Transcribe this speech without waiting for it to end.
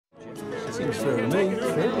Seems fair to me. Well,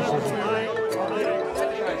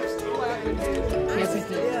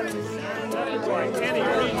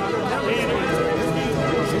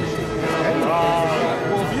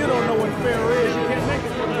 if you don't know what fair is, you can't make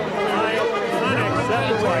it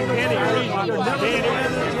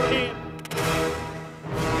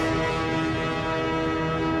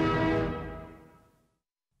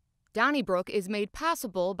Donnybrook is made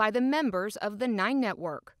possible by the members of the 9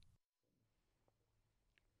 Network.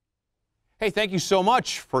 Hey, thank you so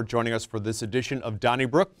much for joining us for this edition of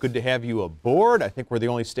Donnybrook. Good to have you aboard. I think we're the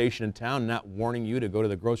only station in town not warning you to go to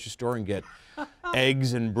the grocery store and get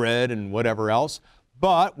eggs and bread and whatever else.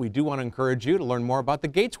 But we do want to encourage you to learn more about the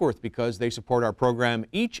Gatesworth because they support our program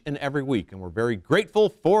each and every week, and we're very grateful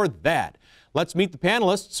for that. Let's meet the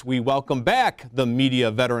panelists. We welcome back the media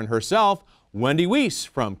veteran herself, Wendy Wiese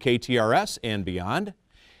from KTRS and beyond.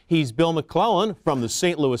 He's Bill McClellan from the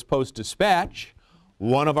St. Louis Post-Dispatch.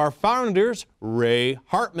 One of our founders, Ray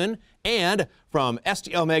Hartmann, and from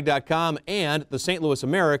STLmag.com and the St. Louis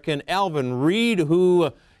American, Alvin Reid, who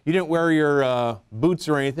you didn't wear your boots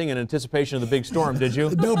or anything in anticipation of the big storm, did you?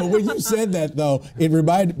 No, but when you said that, though, it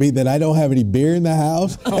reminded me that I don't have any beer in the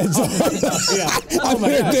house. And so, I'm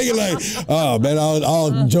thinking like, oh, man,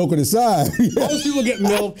 all joking aside. Most people get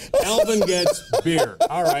milk. Alvin gets beer.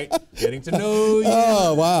 All right, getting to know you.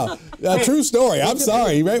 Oh, wow. True story. I'm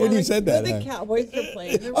sorry. Right when you said that. The Cowboys are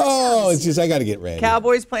playing the Rams. Oh, it's just I got to get ready.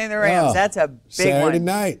 Cowboys playing the Rams. That's a big Saturday one.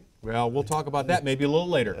 night. Well, we'll talk about that maybe a little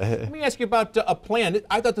later. Let me ask you about a plan.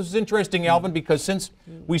 I thought this was interesting, Alvin, because since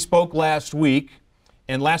we spoke last week,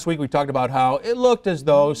 and last week we talked about how it looked as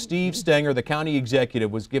though Steve Stenger, the county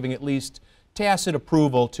executive, was giving at least tacit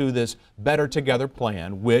approval to this Better Together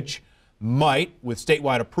plan, which might, with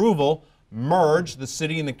statewide approval, merge the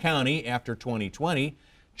city and the county after 2020.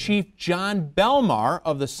 Chief John Belmar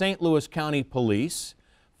of the St. Louis County Police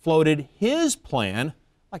floated his plan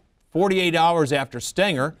like 48 hours after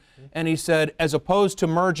Stenger, and he said, as opposed to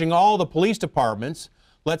merging all the police departments,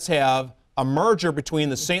 let's have a merger between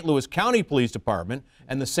the St. Louis County Police Department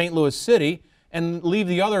and the St. Louis City and leave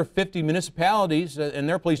the other 50 municipalities and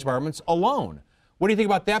their police departments alone. What do you think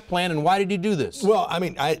about that plan, and why did he do this? Well, I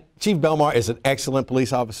mean, Chief Belmar is an excellent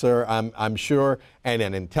police officer, I'm sure, and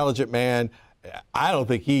an intelligent man. I don't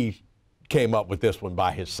think he came up with this one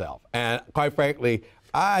by himself. And quite frankly,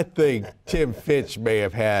 I think Tim Fitch may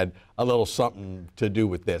have had a little something to do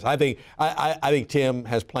with this. I think Tim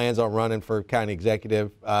has plans on running for county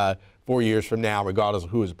executive 4 years from now, regardless of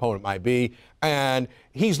who his opponent might be. And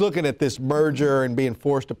he's looking at this merger and being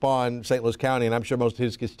forced upon St. Louis County, and I'm sure most of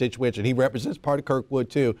his constituents, and he represents part of Kirkwood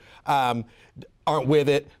too, aren't with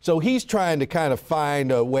it. So he's trying to kind of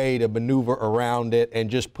find a way to maneuver around it and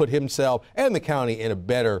just put himself and the county in a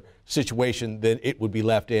better situation than it would be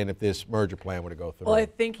left in if this merger plan were to go through. Well, I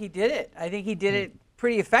think he did it. I think he did it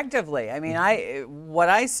pretty effectively. I mean, what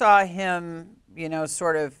I saw him,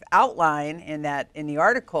 sort of outline in the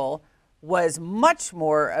article was much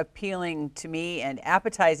more appealing to me and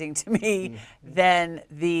appetizing to me than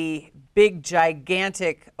the big,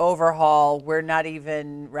 gigantic overhaul. We're not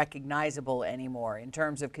even recognizable anymore in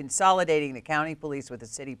terms of consolidating the county police with the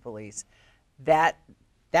city police. That's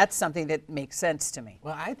something that makes sense to me.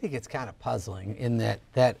 Well, I think it's kind of puzzling in that,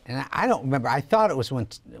 and I don't remember, I thought it was when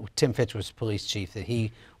Tim Fitch was police chief that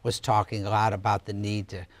he was talking a lot about the need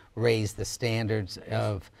to raise the standards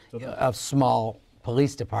of small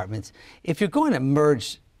police departments. If you're going to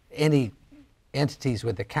merge any entities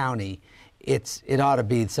with the county, it ought to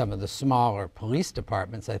be some of the smaller police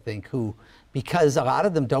departments, I think, because a lot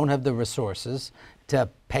of them don't have the resources to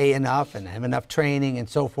pay enough and have enough training and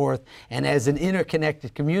so forth. And as an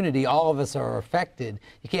interconnected community, all of us are affected.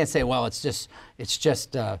 You can't say, well, it's just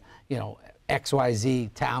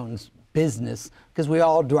XYZ town's business, because we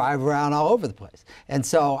all drive around all over the place. And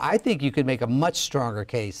so I think you could make a much stronger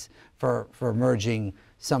case for merging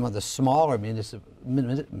some of the smaller municipal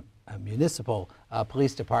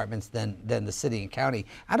police departments than the city and county.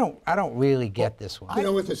 I don't really get this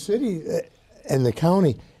one. With the city and the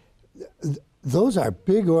county, those are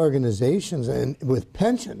big organizations, and with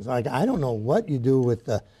pensions, like I don't know what you do with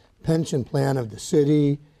the pension plan of the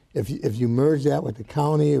city, if you merge that with the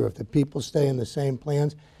county, or if the people stay in the same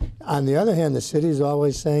plans. On the other hand, the city is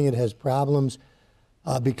always saying it has problems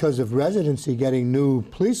because of residency getting new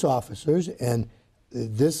police officers, and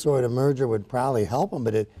this sort of merger would probably help them,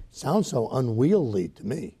 but it sounds so unwieldy to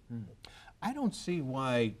me. I don't see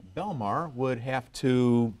why Belmar would have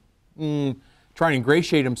to try and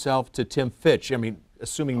ingratiate himself to Tim Fitch. I mean,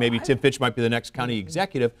 assuming maybe Tim Fitch might be the next county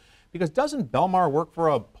executive, because doesn't Belmar work for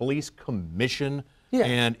a police commission Yeah.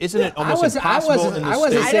 And isn't it I almost wasn't- I impossible wasn't- in the I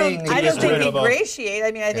wasn't state saying I to don't get think rid they of a- ingratiate.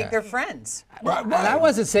 I mean, I think Yeah. they're friends. And I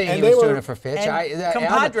wasn't saying And he they was were- doing it for Fitch. and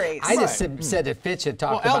compadres. I just said that Fitch had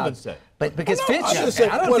talked Well, about. Alvin said. But because No, Fitch, I'm just saying,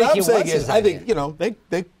 I don't what think I'm he saying was is, his I think, idea. you know, they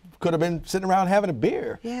could have been sitting around having a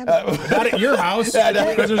beer. Yeah, Not at your house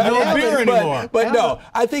because there's no beer anymore. But no,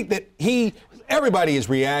 I think that everybody is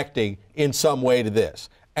reacting in some way to this.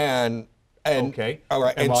 And Okay. all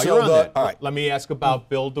right. And while so you're on that, all right. let me ask about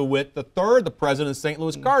Bill DeWitt III, the president of the St.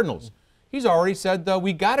 Louis Cardinals. He's already said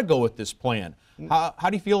we got to go with this plan. How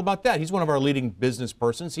do you feel about that? He's one of our leading business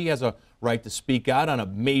persons. He has a right to speak out on a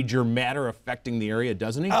major matter affecting the area,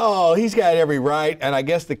 doesn't he? Oh, he's got every right, and I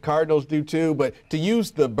guess the Cardinals do too. But to use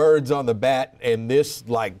the birds on the bat in this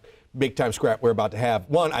big time scrap we're about to have,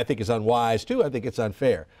 one, I think is unwise. Two, I think it's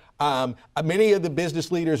unfair. Many of the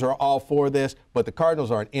business leaders are all for this, but the Cardinals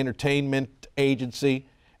are an entertainment agency,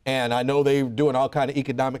 and I know they're doing all kind of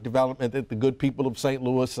economic development that the good people of St.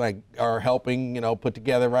 Louis are helping, put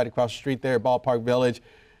together right across the street there at Ballpark Village.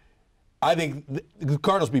 I think the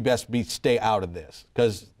Cardinals stay out of this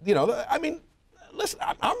because, I mean, listen,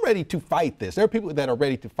 I'm ready to fight this. There are people that are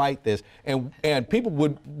ready to fight this, and people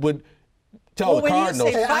would tell the when you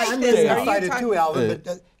Cardinals. say fight I'm this, ready are to you fight it talking- too, Alvin.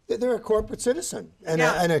 But they're a corporate citizen, and,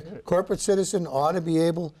 Yeah. a corporate citizen ought to be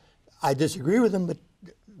able. I disagree with them,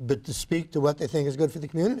 but to speak to what they think is good for the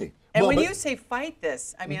community. And when you say fight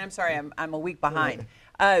this, I mean, I'm sorry, I'm a week behind.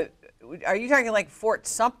 Are you talking like Fort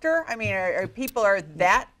Sumter? I mean, are people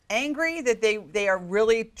that angry that they are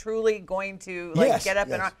really truly going to get up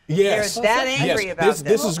and Yes. they're that angry Yes. about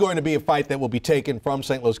this is going to be a fight that will be taken from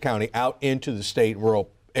St. Louis County out into the state and rural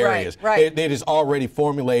areas. Right. It is already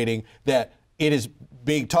formulating that it is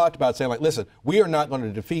being talked about, saying listen, we are not going to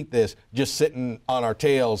defeat this just sitting on our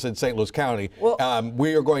tails in St. Louis County. Well,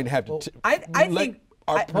 we are going to have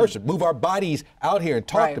to move our bodies out here and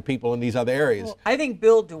talk to people in these other areas. Well, I think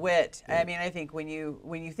Bill DeWitt. I mean, I think when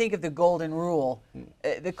you think of the Golden Rule,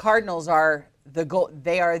 the Cardinals are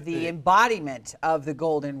they are the embodiment of the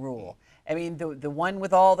Golden Rule. I mean, the one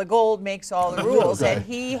with all the gold makes all the rules, and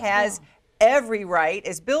he has every right,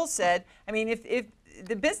 as Bill said. I mean, if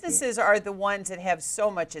the businesses are the ones that have so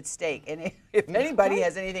much at stake, and if anybody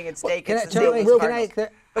has anything at stake, it's the St. Louis Cardinals.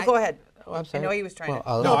 But go ahead. Oh, I'm sorry. I know he was trying to.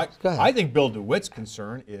 No, go ahead. I think Bill DeWitt's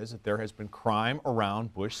concern is that there has been crime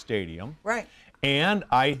around Busch Stadium. Right. And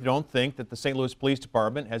I don't think that the St. Louis Police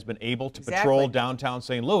Department has been able to patrol downtown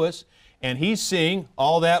St. Louis. And he's seeing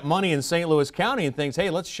all that money in St. Louis County and thinks, hey,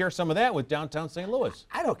 let's share some of that with downtown St. Louis.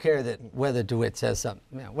 I don't care whether DeWitt says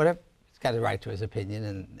something. Whatever, he's got a right to his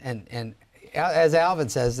opinion, and as Alvin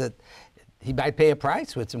says, that he might pay a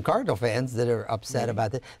price with some Cardinal fans that are upset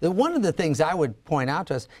about that. One of the things I would point out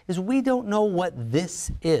to us is we don't know what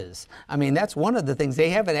this is. I mean, that's one of the things. They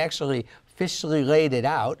haven't actually officially laid it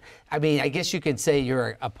out. I mean, I guess you could say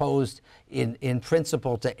you're opposed in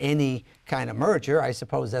principle to any kind of merger. I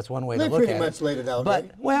suppose that's one way to look at it. They pretty much laid it out, But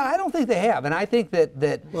right? well, I don't think they have, and I think that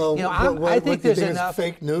Well, I think there's do you think enough. It's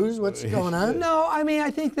fake news. What's going on? No, I mean,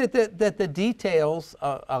 I think that the details,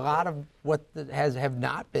 a lot of what have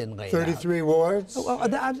not been laid 33 out. wards. Well,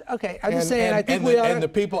 okay, I'm just saying. I think and the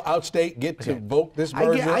people outstate get to vote this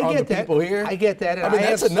merger on the people here. I get that. And I mean,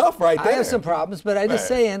 that's enough right there. I have some problems, but I'm just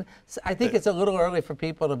saying. I think it's a little early for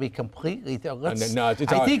people to be completely.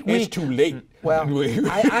 It's too late. Well,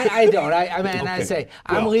 I don't. I mean, I say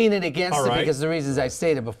I'm Well, leaning against all it right. because of the reasons I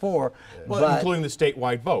stated before. Well, but including the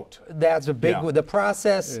statewide vote. that's a big Yeah. the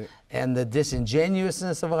process and the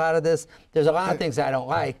disingenuousness of a lot of this. There's a lot of things I don't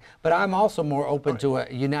like, but I'm also more open to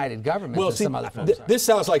a united government Well, than see, some other folks are. this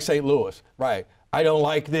sounds like St. Louis, right? I don't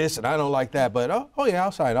like this and I don't like that, but oh yeah,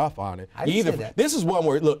 I'll sign off on it. I didn't say that. This is one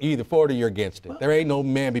where look, you're either for it or you're against it. There ain't no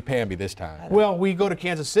mamby-pamby this time. Well, we go to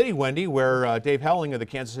Kansas City, Wendy, where Dave Helling of the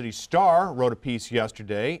Kansas City Star wrote a piece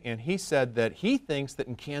yesterday, and he said that he thinks that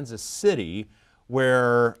in Kansas City,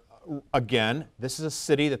 where, again, this is a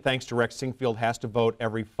city that, thanks to Rex Singfield, has to vote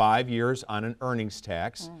every 5 years on an earnings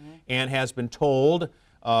tax and has been told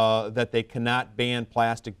that they cannot ban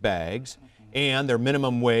plastic bags, and their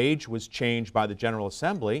minimum wage was changed by the General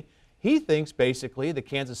Assembly. He thinks basically the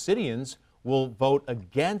Kansas Cityans will vote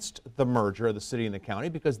against the merger of the city and the county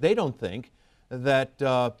because they don't think that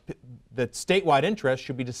that statewide interests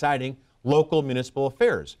should be deciding local municipal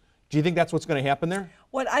affairs. Do you think that's what's going to happen there?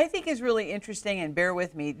 What I think is really interesting, and bear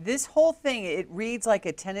with me, this whole thing, it reads like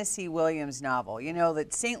a Tennessee Williams novel. You know,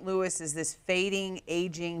 that St. Louis is this fading,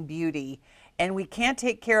 aging beauty, and we can't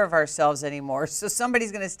take care of ourselves anymore, so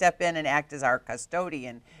somebody's going to step in and act as our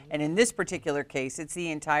custodian. And in this particular case, it's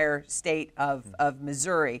the entire state of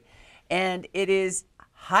Missouri. And it is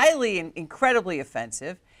highly and incredibly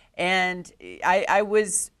offensive. And I would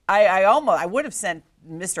have sent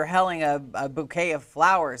Mr. Helling a bouquet of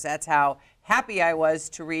flowers. That's how happy I was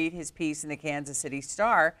to read his piece in the Kansas City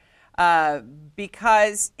Star,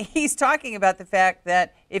 because he's talking about the fact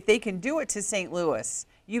that if they can do it to St. Louis,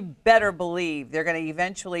 you better believe they're going to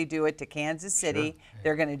eventually do it to Kansas City. Sure.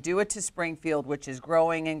 They're going to do it to Springfield, which is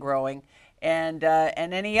growing and growing, and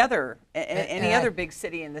any other big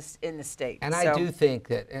city in the state. And I do think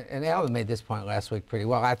that, and Alvin made this point last week pretty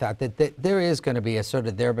well. I thought that there is going to be a sort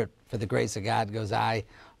of there, but for the grace of God goes I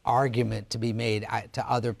argument to be made to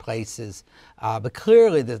other places. But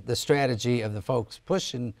clearly, the strategy of the folks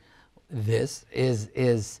pushing this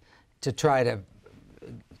is to try to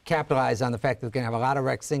capitalize on the fact that they're going to have a lot of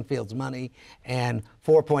Rex Sinkfield's money and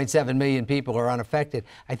 4.7 million people are unaffected.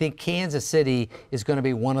 I think Kansas City is going to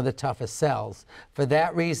be one of the toughest sells. For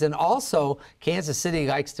that reason, also, Kansas City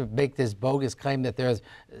likes to make this bogus claim that they're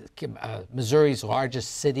Missouri's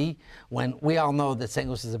largest city, when we all know that St.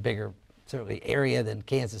 Louis is a bigger, certainly, area than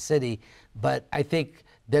Kansas City. But I think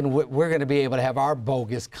then we're going to be able to have our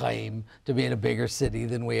bogus claim to being a bigger city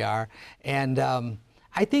than we are. And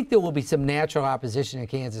I think there will be some natural opposition in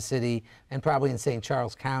Kansas City and probably in St.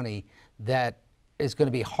 Charles County that is going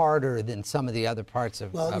to be harder than some of the other parts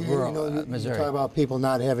of rural Missouri. You talk about people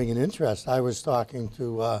not having an interest. I was talking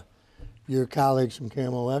to your colleagues from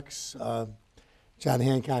KMOX, John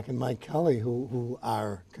Hancock and Mike Kelly, who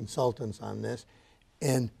are consultants on this,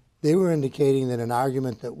 and they were indicating that an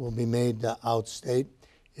argument that will be made outstate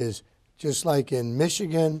is just like in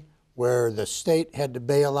Michigan, where the state had to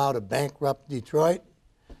bail out a bankrupt Detroit.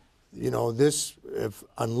 You know,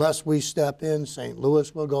 unless we step in, St.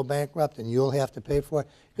 Louis will go bankrupt and you'll have to pay for it.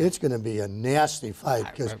 It's going to be a nasty fight,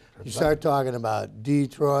 because you start talking about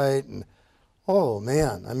Detroit and, oh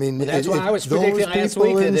man, I mean, that's why I was predicting last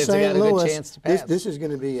week that it's got a good chance to pass. This is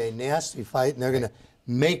going to be a nasty fight, and they're going to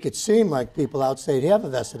make it seem like people outside have a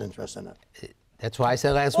vested interest in it. That's why I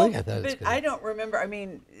said last week I thought it was good. I don't remember. I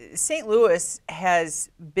mean, St. Louis has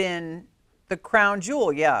been the crown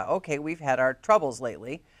jewel. Yeah, okay, we've had our troubles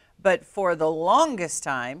lately. But for the longest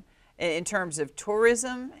time, in terms of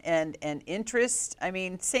tourism and interest, I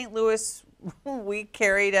mean, St. Louis, we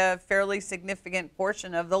carried a fairly significant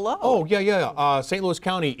portion of the load. Oh, yeah. St. Louis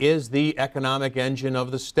County is the economic engine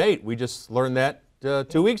of the state. We just learned that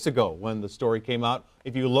 2 weeks ago when the story came out.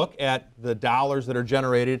 If you look at the dollars that are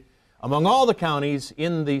generated among all the counties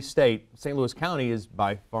in the state, St. Louis County is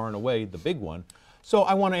by far and away the big one. So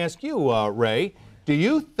I want to ask you, Ray, do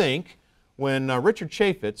you think when Richard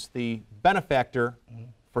Chaffetz, the benefactor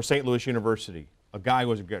for St. Louis University, a guy who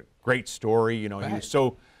was a great story, you know, he was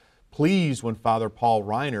so pleased when Father Paul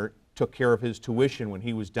Reiner took care of his tuition when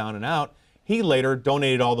he was down and out. He later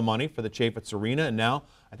donated all the money for the Chaffetz Arena, and now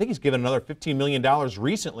I think he's given another $15 million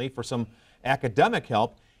recently for some academic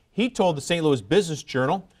help. He told the St. Louis Business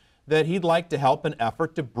Journal that he'd like to help an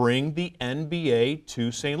effort to bring the NBA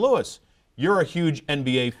to St. Louis. You're a huge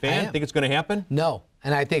NBA fan. Think it's going to happen? No.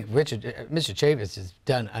 And I think Mr. Chaffetz has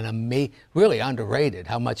done an really underrated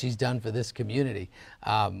how much he's done for this community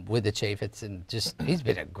with the Chaffetz, and just he's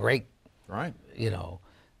been a great,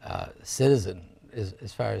 citizen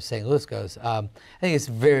as far as St. Louis goes. I think it's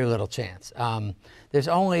very little chance. There's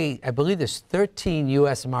only, I believe, there's 13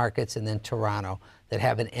 U.S. markets and then Toronto that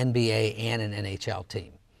have an NBA and an NHL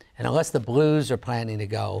team, and unless the Blues are planning to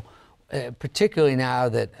go, particularly now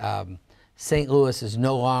that St. Louis is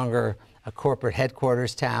no longer a corporate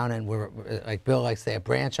headquarters town, and we're, like Bill likes to say, a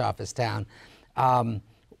branch office town.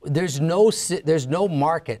 There's no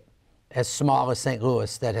market as small as St.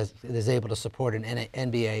 Louis that is able to support an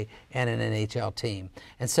NBA and an NHL team.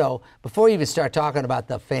 And so before you even start talking about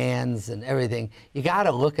the fans and everything, you got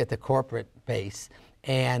to look at the corporate base.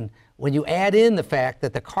 And when you add in the fact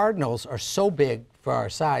that the Cardinals are so big for our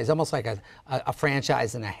size, almost like a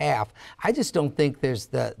franchise and a half, I just don't think there's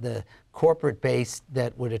the corporate base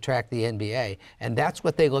that would attract the NBA, and that's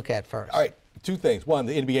what they look at first. All right, two things. One,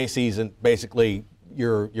 the NBA season, basically,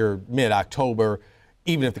 you're mid-October.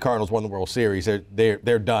 Even if the Cardinals won the World Series,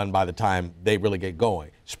 they're done by the time they really get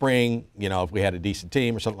going. Spring, if we had a decent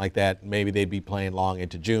team or something like that, maybe they'd be playing long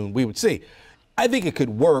into June. We would see. I think it could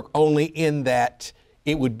work only in that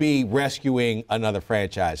it would be rescuing another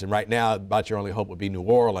franchise. And right now, about your only hope would be New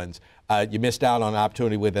Orleans. You missed out on an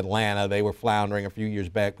opportunity with Atlanta. They were floundering a few years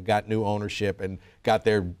back, but got new ownership and got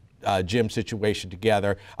their gym situation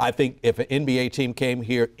together. I think if an NBA team came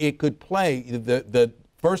here, it could play. The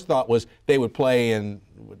first thought was they would play in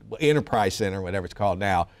Enterprise Center, whatever it's called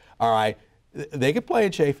now. All right, they could play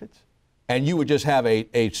in Chaffetz, and you would just have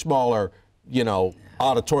a smaller,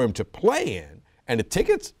 auditorium to play in, and the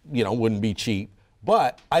tickets, wouldn't be cheap.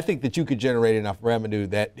 But I think that you could generate enough revenue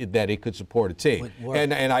that it could support a team.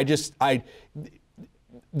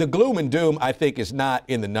 The gloom and doom, I think, is not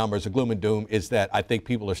in the numbers. The gloom and doom is that I think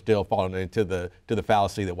people are still falling into the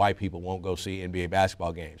fallacy that white people won't go see NBA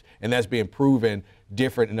basketball games, and that's being proven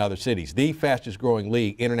different in other cities. The fastest growing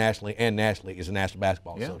league internationally and nationally is the National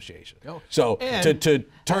Basketball Association. So to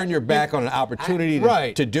turn your back on an opportunity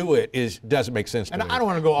to do it doesn't make sense to me. And I don't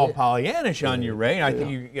want to go all Pollyannish on you, Ray. I think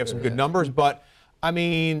you have some good numbers, but I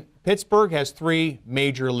mean, Pittsburgh has 3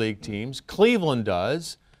 major league teams. Cleveland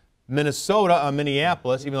does. Minnesota,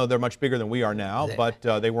 Minneapolis, even though they're much bigger than we are now, but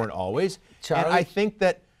they weren't always. Charlie? And I think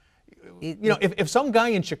that, you know, if some guy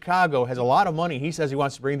in Chicago has a lot of money, he says he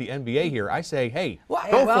wants to bring the NBA here, I say, hey, go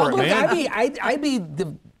for it, man.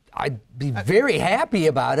 I'd be very happy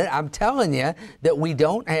about it. I'm telling you that we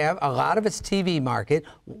don't have a lot of its TV market.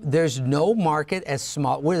 There's no market as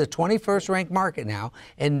small. We're the 21st ranked market now,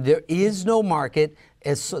 and there is no market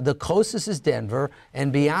as the closest is Denver,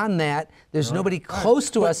 and beyond that, there's nobody close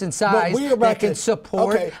to us in size that can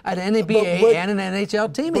support an NBA and an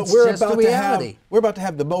NHL team. It's just the reality. We're about to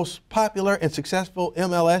have the most popular and successful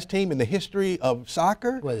MLS team in the history of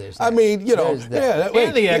soccer. Well, there's I that. mean, you know, and the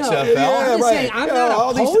XFL. I'm just saying, I'm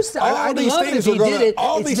not opposed.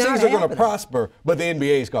 All these things are going to prosper, but the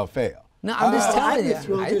NBA is going to fail. No, I'm just telling you. I'd be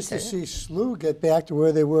thrilled just to see SLU get back to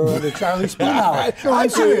where they were under Charlie Spoonhour. No, I'm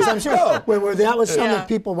serious. I'm serious. Where that was something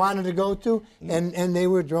people wanted to go to, and they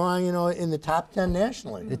were drawing, you know, in the top 10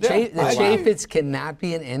 nationally. The Chaffetz cannot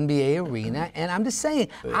be an NBA arena, and I'm just saying,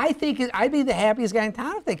 I think I'd be the happiest guy in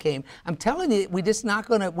town if they came. I'm telling you, we're just not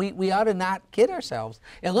going to. We ought to not kid ourselves,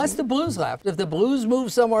 unless the Blues left. If the Blues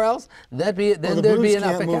move somewhere else, then there'd be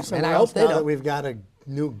enough. And I hope they don't. We've got a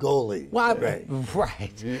new goalie. Well, right.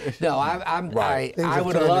 No, I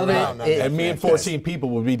would love it. And me and 14 people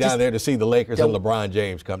would be down there to see the Lakers and LeBron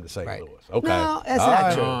James come to St. Louis. Okay. No, that's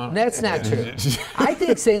not true. That's not true. I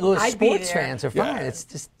think St. Louis sports fans are fine. It's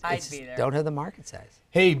just don't have the market size.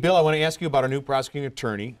 Hey, Bill, I want to ask you about our new prosecuting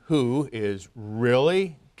attorney who is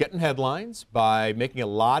really getting headlines by making a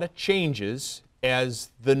lot of changes as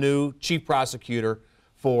the new chief prosecutor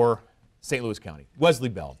for St. Louis County, Wesley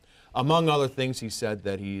Bell. Among other things, he said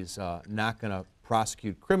that he's not going to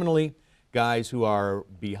prosecute criminally guys who are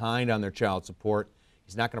behind on their child support.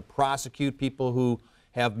 He's not going to prosecute people who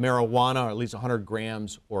have marijuana, or at least 100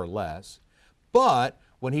 grams or less. But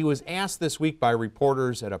when he was asked this week by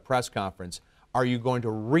reporters at a press conference, are you going to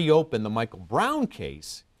reopen the Michael Brown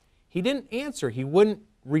case, he didn't answer. He wouldn't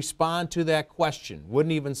respond to that question,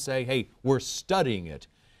 wouldn't even say, hey, we're studying it.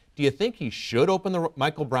 Do you think he should open the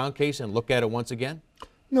Michael Brown case and look at it once again?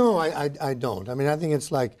 No, I don't. I mean, I think it's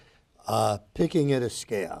like picking at a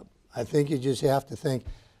scab. I think you just have to think,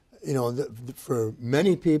 you know, for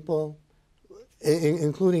many people,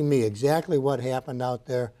 including me, exactly what happened out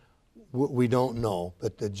there, we don't know.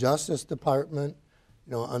 But the Justice Department,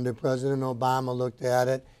 you know, under President Obama looked at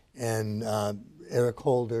it, and Eric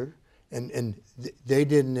Holder, and they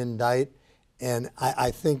didn't indict. And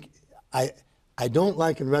I think, I don't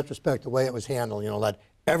like in retrospect the way it was handled, you know, let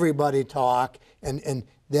everybody talk, and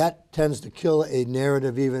that tends to kill a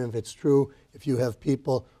narrative, even if it's true, if you have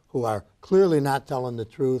people who are clearly not telling the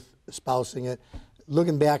truth, espousing it.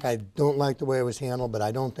 Looking back, I don't like the way it was handled, but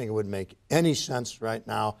I don't think it would make any sense right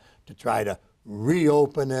now to try to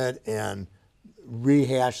reopen it and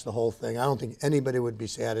rehash the whole thing. I don't think anybody would be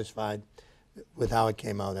satisfied with how it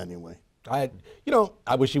came out anyway. I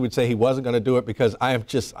wish he would say he wasn't going to do it, because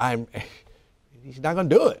he's not going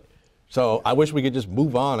to do it. So I wish we could just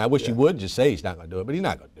move on. I wish he would just say he's not going to do it, but he's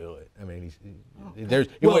not going to do it. I mean, it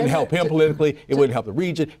wouldn't help him politically. It wouldn't help the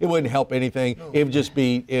region. It wouldn't help anything. It would just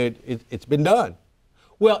be, it's been done.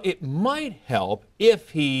 Well, it might help if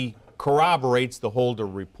he corroborates the Holder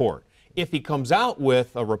report. If he comes out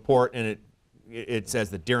with a report and it says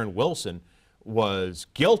that Darren Wilson was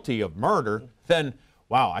guilty of murder, then,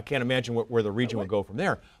 wow, I can't imagine where the region would go from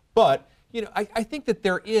there. But, you know, I think that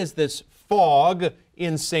there is this fog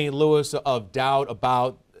in St. Louis of doubt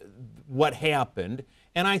about what happened.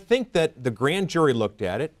 And I think that the grand jury looked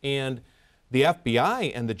at it, and the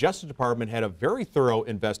FBI and the Justice Department had a very thorough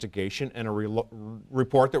investigation and a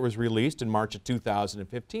report that was released in March of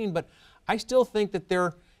 2015. But I still think that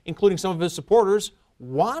they're, including some of his supporters,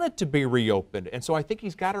 want it to be reopened. And so I think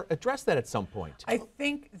he's got to address that at some point. I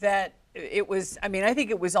think that it was, I mean, I think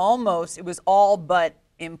it was all but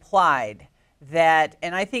implied that,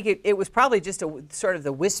 and I think it was probably just sort of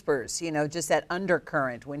the whispers, you know, just that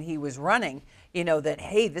undercurrent when he was running, you know, that,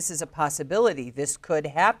 hey, this is a possibility, this could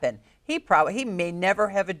happen. He may never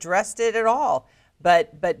have addressed it at all,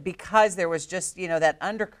 but because there was just, you know, that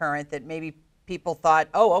undercurrent that maybe people thought,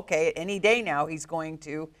 oh, okay, any day now he's going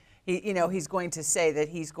to, he's going to say that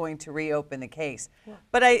he's going to reopen the case. Yeah.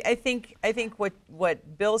 But I think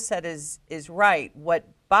what Bill said is right. What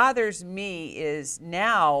bothers me is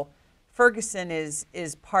now Ferguson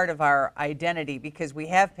is part of our identity because we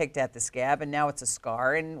have picked at the scab and now it's a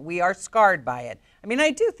scar and we are scarred by it. I mean,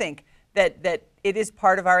 I do think that it is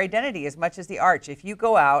part of our identity as much as the arch. If you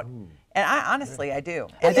go out, and I do,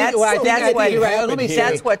 and that's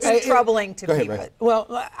what's troubling to people. Right.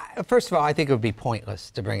 Well, first of all, I think it would be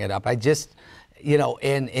pointless to bring it up. I just,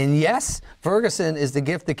 and yes, Ferguson is the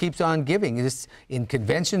gift that keeps on giving. It's in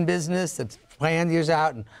convention business that's planned years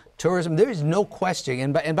out and tourism. There is no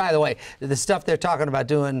question. And by the way, the stuff they're talking about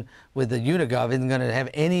doing with the Unigov isn't going to have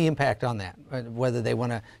any impact on that, whether they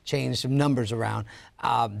want to change some numbers around.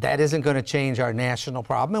 That isn't going to change our national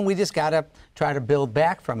problem, and we just got to try to build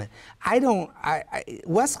back from it.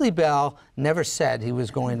 Wesley Bell never said he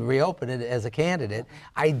was going to reopen it as a candidate.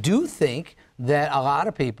 I do think that a lot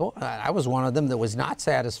of people, I was one of them, that was not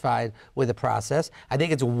satisfied with the process. I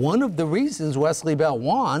think it's one of the reasons Wesley Bell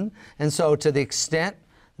won, and so to the extent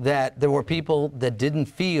that there were people that didn't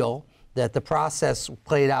feel that the process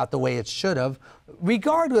played out the way it should have,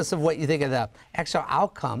 regardless of what you think of the actual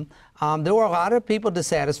outcome, there were a lot of people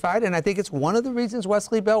dissatisfied, and I think it's one of the reasons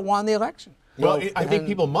Wesley Bell won the election. Well, I think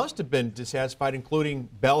people must have been dissatisfied, including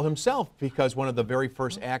Bell himself, because one of the very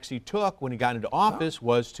first acts he took when he got into office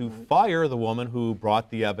was to fire the woman who brought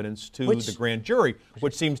the evidence to the grand jury,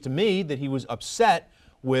 which seems to me that he was upset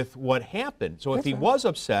with what happened. So if he was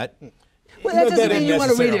upset... Well, that doesn't mean you want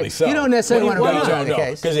to read it. You don't necessarily want to read it in the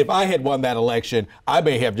case. Because if I had won that election, I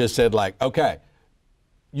may have just said, like, okay,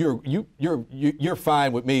 you're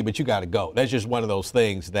fine with me, but you got to go. That's just one of those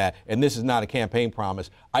things that, and this is not a campaign promise,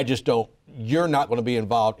 I just don't, you're not going to be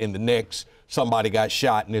involved in the next somebody got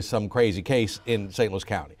shot and there's some crazy case in St. Louis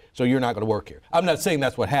County. So you're not going to work here. I'm not saying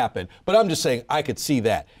that's what happened, but I'm just saying I could see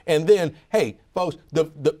that. And then, hey, folks,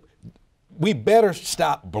 we better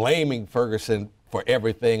stop blaming Ferguson for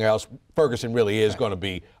everything else. Ferguson really is going to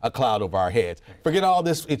be a cloud over our heads. Forget all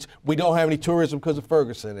this. We don't have any tourism because of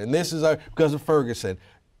Ferguson, and this is because of Ferguson.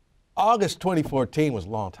 August 2014 was a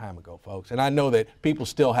long time ago, folks, and I know that people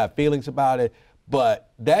still have feelings about it,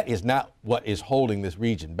 but that is not what is holding this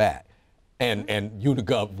region back. And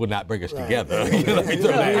Unigov would not bring us together.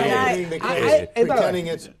 Pretending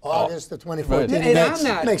it's August the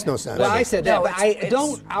 2014 makes no sense. Well, I said that, but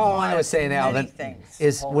all I was saying, Alvin,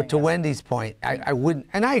 is to Wendy's point, I wouldn't,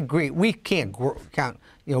 and I agree, we can't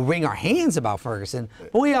wring our hands about Ferguson,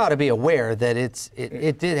 but we ought to be aware that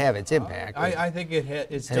it did have its impact. I think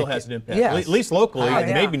it still has an impact, at least locally,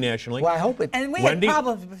 and maybe nationally. Well, I hope it. And we had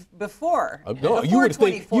problems before. No, you would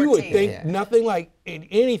think nothing like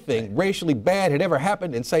anything racially bad had ever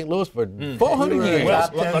happened in St. Louis for 400 years. Well,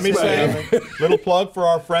 let me say, little plug for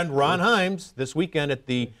our friend Ron Himes this weekend at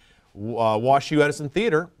the WashU Edison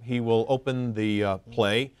Theater. He will open the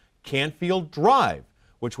play Canfield Drive,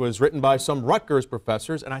 which was written by some Rutgers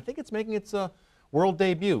professors, and I think it's making its world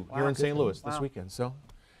debut here in St. Louis this weekend. So,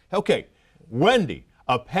 okay, Wendy,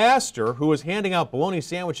 a pastor who was handing out bologna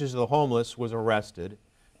sandwiches to the homeless, was arrested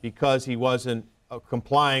because he wasn't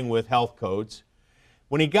complying with health codes.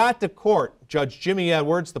 When he got to court, Judge Jimmy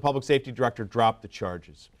Edwards, the public safety director, dropped the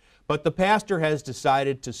charges. But the pastor has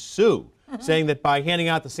decided to sue, saying that by handing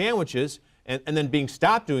out the sandwiches and then being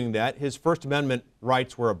stopped doing that, his First Amendment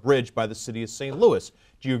rights were abridged by the city of St. Louis.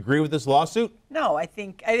 Do you agree with this lawsuit? No, I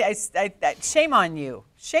think, shame on you.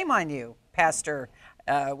 Shame on you, Pastor,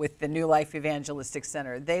 with the New Life Evangelistic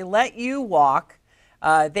Center. They let you walk.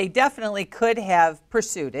 They definitely could have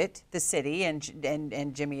pursued it, the city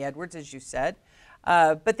and Jimmy Edwards, as you said.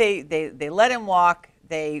 But they let him walk.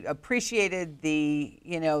 They appreciated the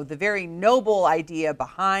very noble idea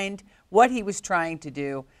behind what he was trying to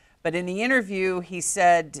do. But in the interview, he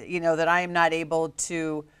said, that I am not able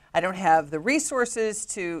to, I don't have the resources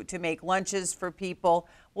to make lunches for people.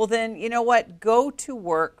 Well, then, you know what? Go to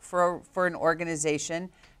work for an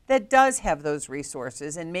organization that does have those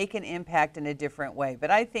resources and make an impact in a different way.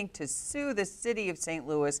 But I think to sue the city of St.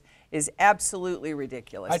 Louis is absolutely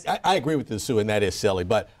ridiculous. I agree with the sue, and that is silly.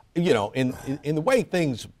 But, in the way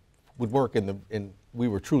things would work in we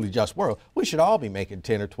were truly just world, we should all be making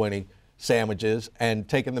 10 or 20 sandwiches and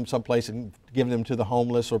taking them someplace and giving them to the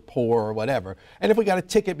homeless or poor or whatever. And if we got a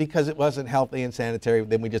ticket because it wasn't healthy and sanitary,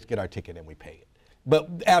 then we just get our ticket and we pay it.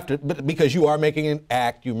 But because you are making an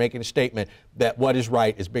act, you're making a statement that what is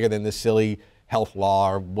right is bigger than this silly health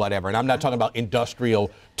law or whatever. And I'm not talking about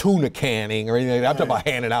industrial tuna canning or anything. I'm talking about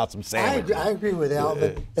handing out some sandwiches. I agree with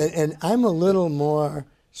Alvin. And I'm a little more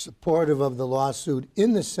supportive of the lawsuit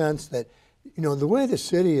in the sense that you know, the way the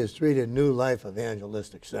city has treated New Life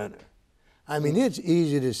Evangelistic Center, I mean, it's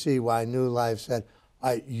easy to see why New Life said,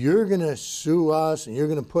 you're going to sue us and you're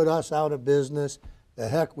going to put us out of business. The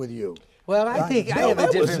heck with you. Well, I think I have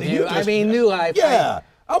a different view. I mean, New Life. Yeah.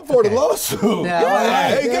 I'm for the lawsuit. No,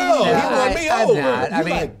 there you go. no, You won me I'm over. not. I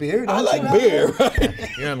mean, like beer? I like beer.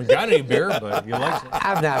 You haven't got any beer, but you like it.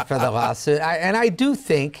 I'm not for the lawsuit. And I do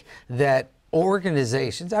think that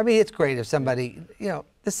organizations, I mean, it's great if somebody, you know,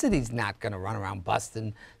 the city's not going to run around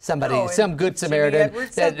busting somebody, No, some and good Jimmy Samaritan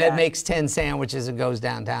Edwards said that that. makes 10 sandwiches and goes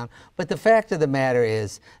downtown. But the fact of the matter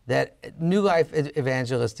is that New Life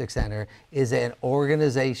Evangelistic Center is an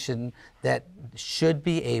organization that should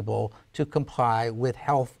be able to comply with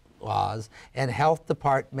health laws, and health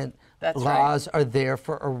department That's laws are there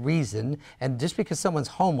for a reason. And just because someone's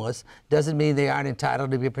homeless doesn't mean they aren't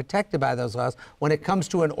entitled to be protected by those laws when it comes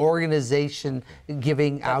to an organization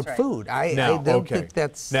giving out right. food. I don't okay. think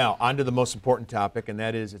that's... Now, on to the most important topic, and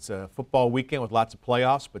that is it's a football weekend with lots of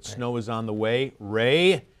playoffs, but snow is on the way.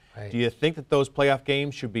 Ray, do you think that those playoff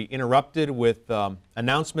games should be interrupted with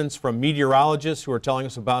announcements from meteorologists who are telling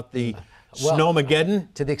us about the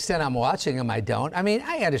Snowmageddon? To the extent I'm watching them, I don't. I mean,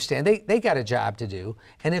 I understand. They got a job to do.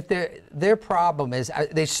 And if their problem is,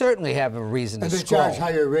 they certainly have a reason And to they scroll. charge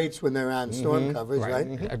higher rates when they're on storm coverage,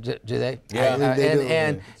 right? Do they? Yeah. I think they do.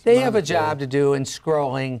 And It's they have a monetary. job to do in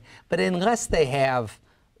scrolling, but unless they have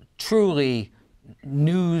truly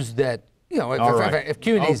news that, you know, All right. if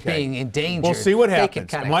community's Okay. being endangered, We'll see what they can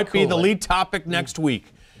happens. kinda It might be cool the it. lead topic next week.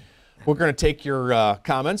 We're going to take your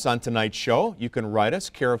comments on tonight's show. You can write us,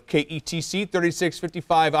 care of KETC,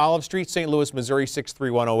 3655 Olive Street, St. Louis, Missouri,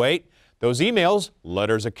 63108. Those emails,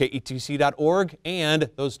 letters@ketc.org, and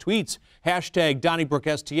those tweets, hashtag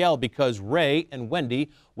DonnybrookSTL, because Ray and Wendy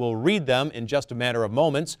will read them in just a matter of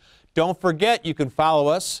moments. Don't forget, you can follow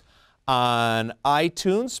us on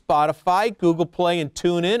iTunes, Spotify, Google Play, and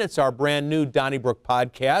TuneIn. It's our brand new Donnybrook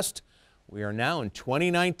podcast. We are now in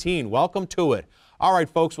 2019. Welcome to it. All right,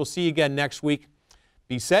 folks, we'll see you again next week.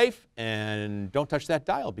 Be safe and don't touch that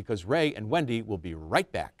dial because Ray and Wendy will be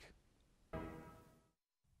right back.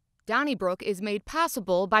 Donnybrook is made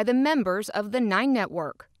possible by the members of the 9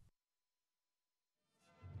 Network.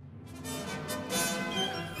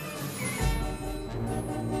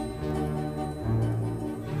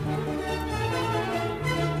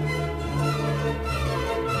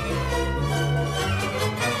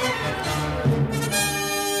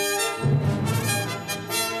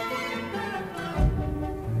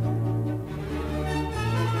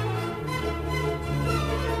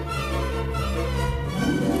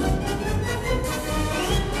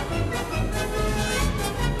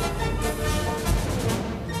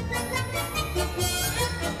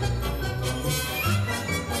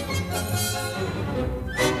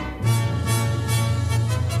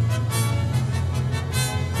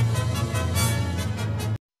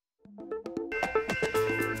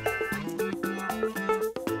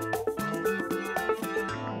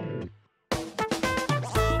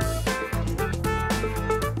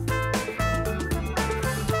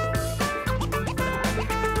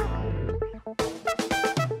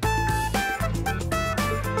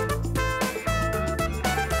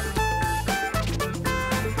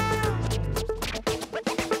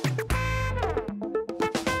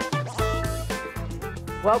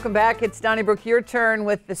 Welcome back. It's Donnybrook, your turn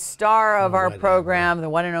with the star of our program, the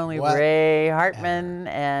one and only Ray Hartmann.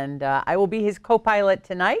 And I will be his co-pilot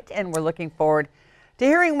tonight, and we're looking forward to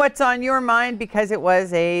hearing what's on your mind because it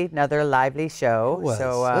was another lively show.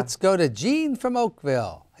 So let's go to Jean from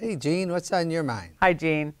Oakville. Hey, Jean, what's on your mind? Hi,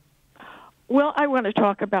 Jean. Well, I want to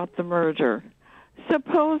talk about the merger.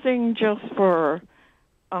 Supposing, just for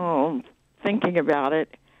thinking about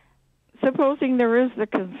it, supposing there is the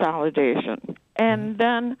consolidation, and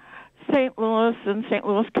then St. Louis and St.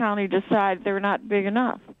 Louis County decide they're not big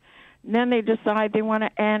enough. And then they decide they want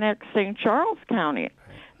to annex St. Charles County.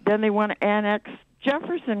 Then they want to annex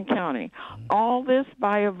Jefferson County. All this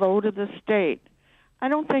by a vote of the state. I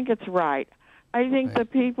don't think it's right. I think the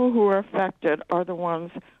people who are affected are the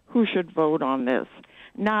ones who should vote on this,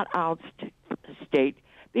 not out state,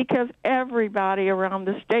 because everybody around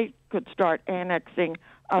the state could start annexing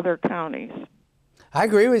other counties. I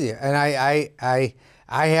agree with you, and I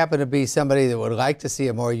happen to be somebody that would like to see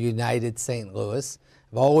a more united St. Louis.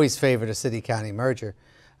 I've always favored a city-county merger,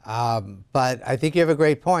 but I think you have a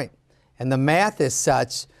great point. And the math is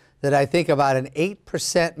such that I think about an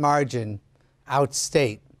 8% margin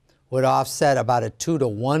outstate would offset about a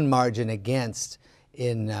 2-to-1 margin against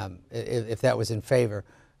if that was in favor,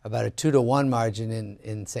 about a 2-to-1 margin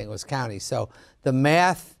in St. Louis County. So the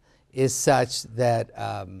math is such that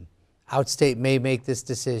outstate may make this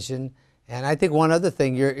decision, And I think one other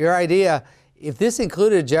thing, your idea, if this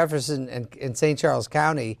included Jefferson and St. Charles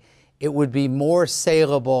County, it would be more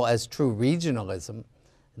saleable as true regionalism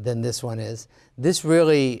than this one is. This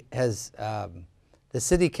really has, the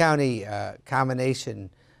city-county combination,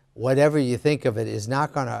 whatever you think of it, is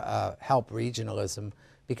not going to help regionalism,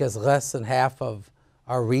 because less than half of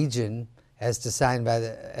our region, as defined by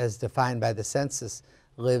the census,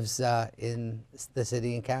 lives in the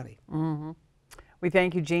city and county. Mm-hmm. We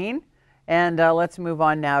thank you, Gene. And let's move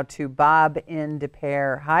on now to Bob in Des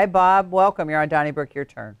Peres. Hi, Bob. Welcome. You're on Donnybrook. Your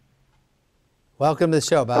turn. Welcome to the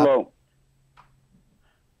show, Bob.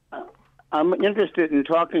 Hello. I'm interested in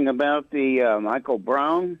talking about the Michael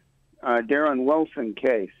Brown, Darren Wilson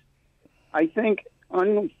case. I think,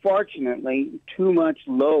 unfortunately, too much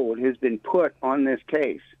load has been put on this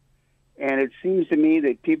case. And it seems to me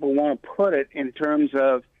that people want to put it in terms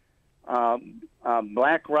of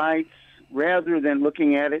black rights rather than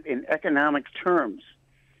looking at it in economic terms.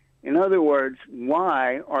 In other words,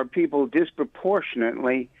 why are people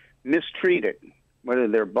disproportionately mistreated, whether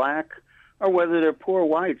they're black or whether they're poor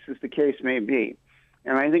whites, as the case may be?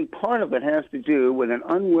 And I think part of it has to do with an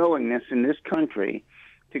unwillingness in this country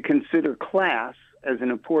to consider class as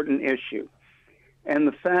an important issue. And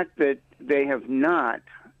the fact that they have not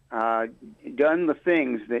done the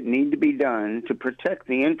things that need to be done to protect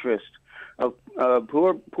the interest of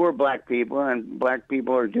poor black people, and black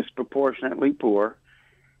people are disproportionately poor.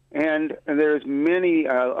 And there's many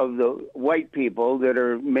of the white people that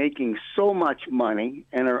are making so much money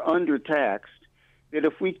and are undertaxed that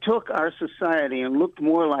if we took our society and looked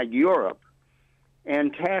more like Europe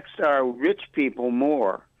and taxed our rich people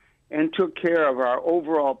more and took care of our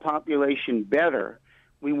overall population better,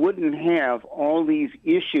 we wouldn't have all these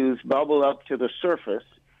issues bubble up to the surface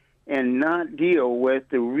and not deal with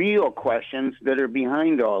the real questions that are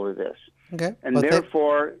behind all of this. Okay. And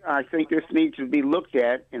therefore, I think this needs to be looked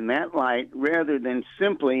at in that light rather than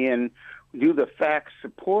simply in do the facts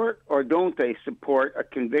support or don't they support a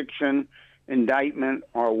conviction, indictment,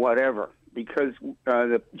 or whatever, because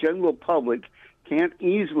the general public can't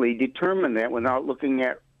easily determine that without looking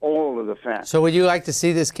at all of the facts. So would you like to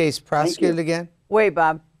see this case prosecuted again? Wait,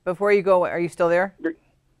 Bob, before you go, are you still there?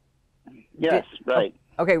 Yes, right.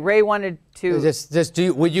 Okay, Ray wanted to...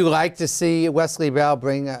 Would you like to see Wesley Bell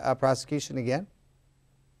bring a prosecution again?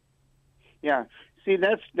 Yeah. See,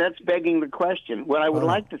 that's begging the question. What I would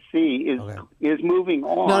like to see is moving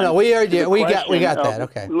on. No, we got that.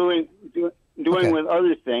 Okay. Doing with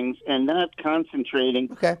other things and not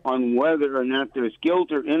concentrating on whether or not there's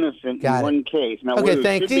guilt or innocent in one case. Now,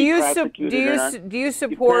 thank you. Do you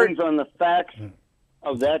support? Depends on the facts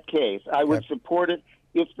of that case. I would support it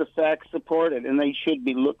if the facts support it, and they should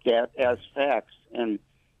be looked at as facts and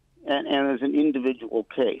as an individual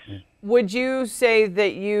case. Would you say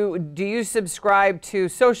that do you subscribe to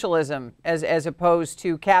socialism as opposed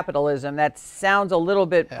to capitalism? That sounds a little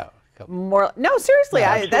bit more. No, seriously,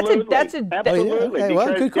 that's a absolutely. Okay, well,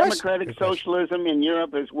 because good question. democratic socialism in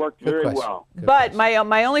Europe has worked very well. But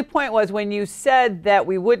my only point was when you said that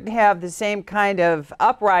we wouldn't have the same kind of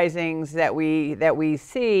uprisings that we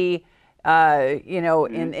see.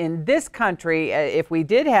 In this country, if we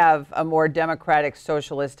did have a more democratic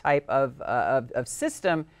socialist type of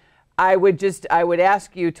system, I would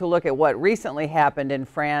ask you to look at what recently happened in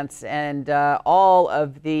France and all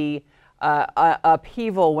of the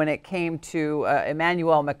upheaval when it came to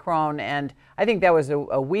Emmanuel Macron, and I think that was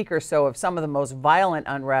a week or so of some of the most violent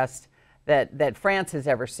unrest that France has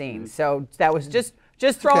ever seen. So that was just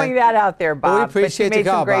throwing that out there, Bob. Well, we appreciate but you made the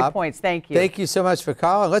call, some great Bob. points. Thank you. Thank you so much for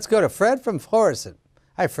calling. Let's go to Fred from Florissant.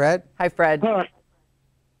 Hi, Fred. Hi, Fred. Hi.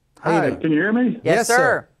 How you doing? Can you hear me? Yes,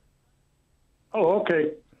 sir. Oh,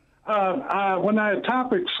 okay. When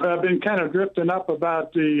topics have been kind of drifting up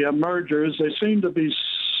about the mergers, they seem to be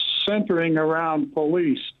centering around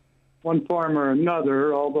police, one form or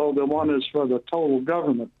another, although the one is for the total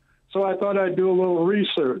government. So I thought I'd do a little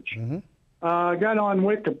research. I got on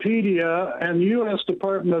Wikipedia, and the U.S.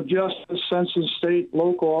 Department of Justice Census State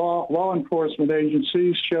Local Law Enforcement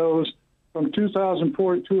Agencies shows from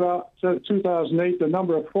 2004 to 2008, the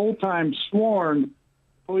number of full-time sworn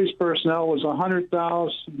police personnel was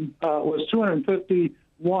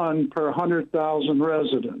 251 per 100,000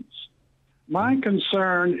 residents. My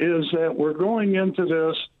concern is that we're going into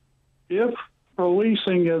this, if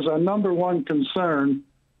policing is a number one concern,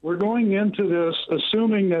 we're going into this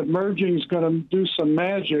assuming that merging is going to do some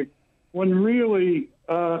magic, when really,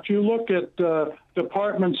 if you look at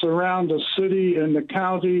departments around the city and the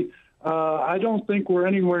county, I don't think we're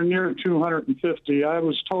anywhere near 250. I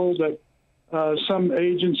was told that some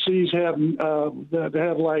agencies have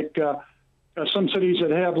like some cities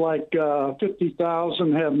that have like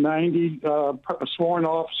 50,000 have 90 sworn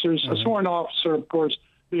officers. A sworn officer, of course,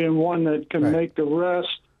 being one that can make arrest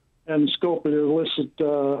and scope of the illicit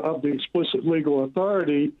of the explicit legal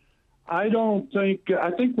authority. I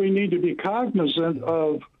think we need to be cognizant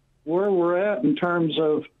of where we're at in terms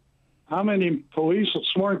of how many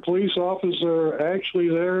sworn police officers are actually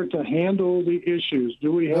there to handle the issues.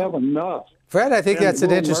 Do we have enough? Fred, I think that's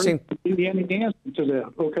an interesting. Any answer to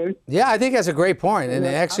that? Okay. Yeah, I think that's a great point, and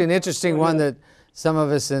actually an interesting one that some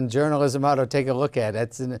of us in journalism ought to take a look at.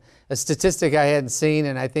 That's a statistic I hadn't seen,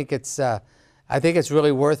 and I think it's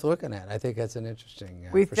really worth looking at. I think that's an interesting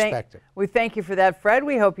perspective. We thank you for that, Fred.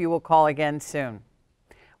 We hope you will call again soon.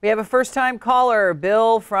 We have a first-time caller,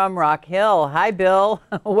 Bill from Rock Hill. Hi, Bill.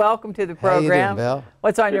 Welcome to the program. How you doing, Bill?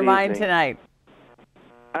 What's on your mind evening. tonight?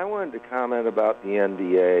 I wanted to comment about the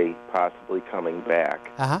NBA possibly coming back.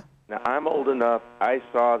 Uh-huh. Now, I'm old enough. I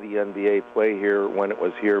saw the NBA play here when it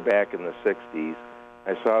was here back in the 60s.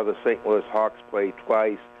 I saw the St. Louis Hawks play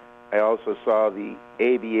twice. I also saw the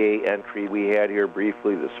ABA entry we had here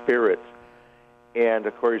briefly, the Spirits. And,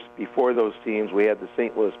 of course, before those teams, we had the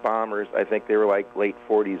St. Louis Bombers. I think they were like late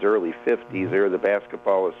 40s, early 50s. They were the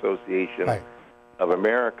Basketball Association of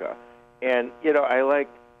America. And, you know,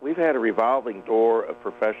 we've had a revolving door of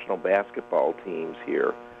professional basketball teams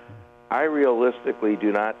here. I realistically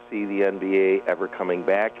do not see the NBA ever coming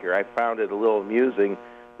back here. I found it a little amusing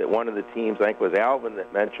that one of the teams, I think it was Alvin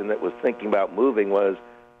that mentioned, that was thinking about moving was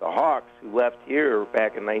the Hawks, who left here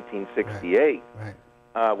back in 1968. Right.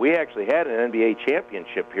 We actually had an NBA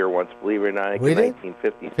championship here once, believe it or not, in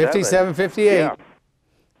 1957. 57, 58. Yeah.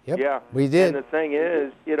 Yep, yeah, we did. And the thing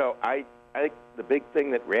is, you know, I think the big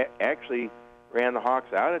thing that actually ran the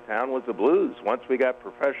Hawks out of town was the Blues. Once we got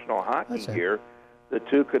professional hockey here, the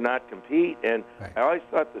two could not compete. And I always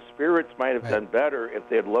thought the Spirits might have done better if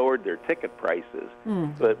they had lowered their ticket prices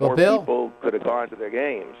so that more people could have gone to their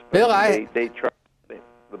games. But Bill, they tried.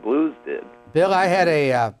 The Blues did. Bill, I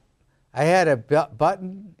had a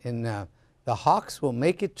button in "The Hawks will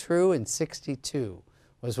make it true in '62"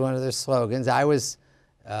 was one of their slogans.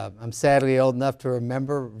 I'm sadly old enough to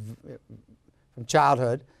remember from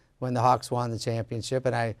childhood when the Hawks won the championship,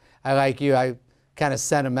 and I like you, I kind of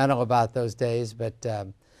sentimental about those days, but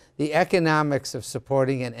the economics of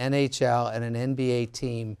supporting an NHL and an NBA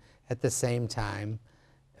team at the same time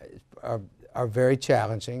are very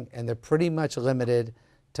challenging, and they're pretty much limited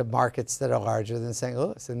to markets that are larger than St.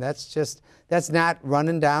 Louis. And that's not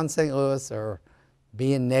running down St. Louis or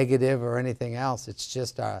being negative or anything else. It's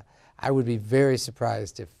just, I would be very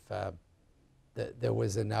surprised if there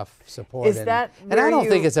was enough support. Is that and I don't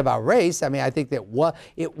think it's about race. I mean, I think that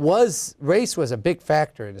race was a big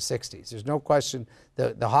factor in the 60s. There's no question.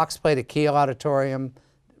 The Hawks played at Kiel Auditorium.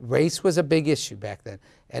 Race was a big issue back then.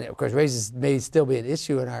 And of course, race may still be an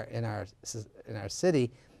issue in our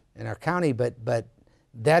city, in our county, but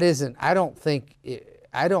that isn't. I don't think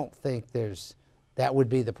that would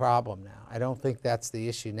be the problem now. I don't think that's the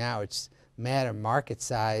issue now. It's a matter of market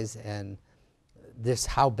size and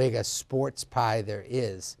how big a sports pie there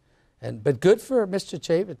is. But good for Mr.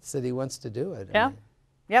 Chavitz that he wants to do it. Yeah.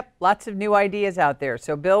 Yep, lots of new ideas out there.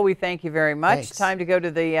 So, Bill, we thank you very much. Thanks. Time to go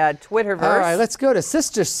to the Twitterverse. All right, let's go to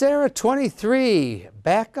Sister Sarah 23.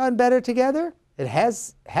 Back on Better Together? It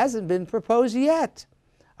hasn't been proposed yet.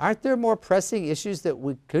 Aren't there more pressing issues that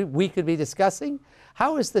we could be discussing?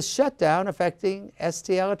 How is the shutdown affecting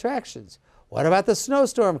STL attractions? What about the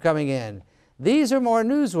snowstorm coming in? These are more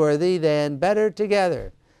newsworthy than Better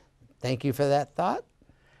Together. Thank you for that thought.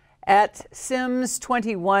 At Sims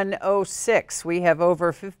 2106, we have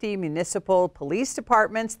over 50 municipal police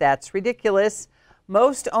departments. That's ridiculous.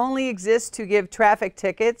 Most only exist to give traffic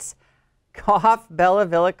tickets. Cough, Bella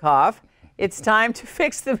Villa cough. It's time to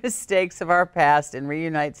fix the mistakes of our past and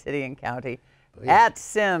reunite city and county. At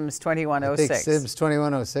Sims 2106. I think Sims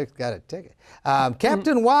 2106 got a ticket.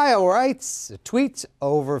 Captain Weil writes, tweets,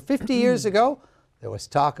 over 50 years ago, there was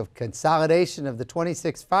talk of consolidation of the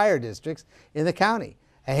 26 fire districts in the county.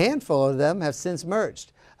 A handful of them have since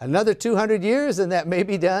merged. Another 200 years and that may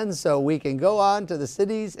be done, so we can go on to the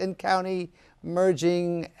cities and county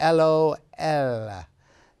merging. LOL.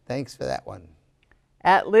 Thanks for that one.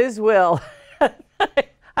 At Liz Will,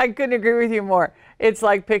 I couldn't agree with you more. It's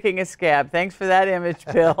like picking a scab. Thanks for that image,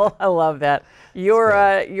 Bill. I love that. Your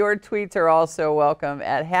tweets are also welcome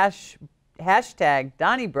at hashtag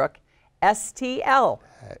Donnybrook STL. All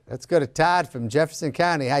right, let's go to Todd from Jefferson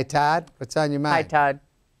County. Hi, Todd. What's on your mind? Hi, Todd.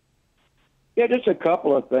 Yeah, just a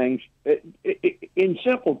couple of things. In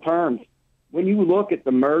simple terms, when you look at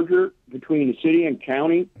the merger between the city and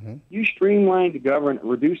county, you streamline the government,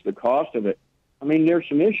 reduce the cost of it. I mean, there's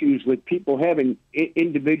some issues with people having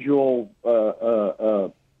individual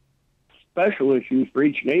special issues for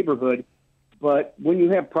each neighborhood. But when you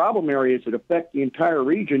have problem areas that affect the entire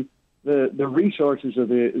region, the resources of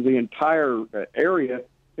the entire area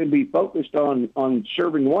can be focused on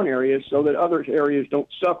serving one area so that other areas don't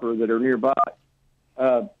suffer that are nearby.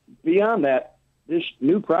 Beyond that, this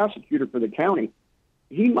new prosecutor for the county,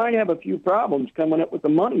 he might have a few problems coming up with the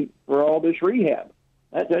money for all this rehab.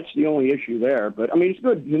 That's the only issue there. But, I mean, it's a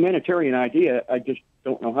good humanitarian idea. I just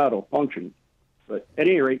don't know how it'll function. But at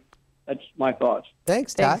any rate, that's my thoughts.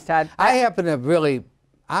 Thanks, Todd. Thanks, Todd. I happen to really,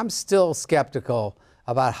 I'm still skeptical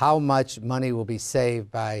about how much money will be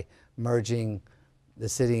saved by merging the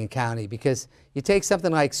city and county, because you take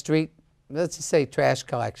something like let's just say trash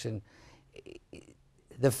collection.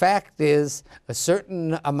 The fact is a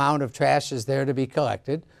certain amount of trash is there to be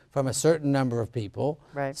collected from a certain number of people,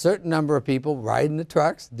 right. certain number of people riding the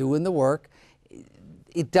trucks, doing the work.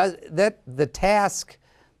 It does that. The task,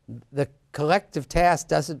 the collective task,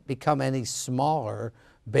 doesn't become any smaller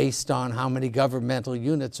based on how many governmental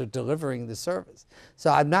units are delivering the service.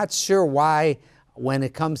 So I'm not sure why, when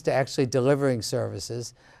it comes to actually delivering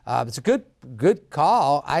services, it's a good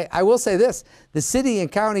call. I will say this: the city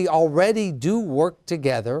and county already do work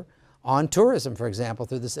together on tourism, for example,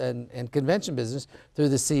 through this and convention business through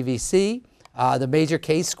the CVC, the major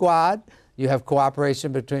case squad. You have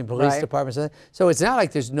cooperation between police departments. So it's not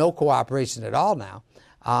like there's no cooperation at all now.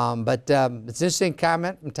 But it's an interesting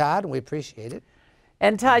comment from Todd, and we appreciate it.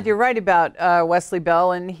 And Todd, you're right about Wesley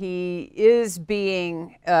Bell, and he is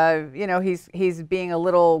being, he's being a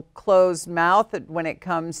little closed-mouthed when it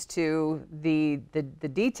comes to the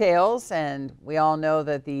details, and we all know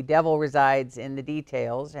that the devil resides in the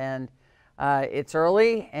details, and it's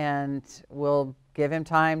early, and we'll give him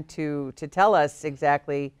time to tell us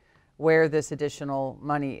exactly where this additional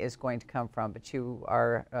money is going to come from. But you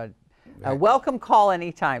are a welcome call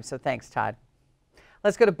anytime, so thanks, Todd.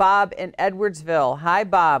 Let's go to Bob in Edwardsville. Hi,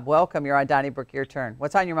 Bob. Welcome. You're on Donnybrook. Your turn.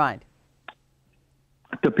 What's on your mind?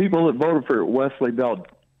 The people that voted for Wesley Bell,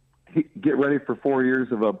 get ready for 4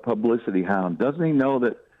 years of a publicity hound. Doesn't he know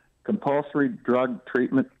that compulsory drug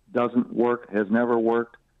treatment doesn't work, has never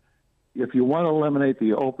worked? If you want to eliminate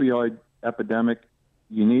the opioid epidemic,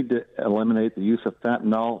 you need to eliminate the use of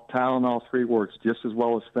fentanyl. Tylenol-3 works just as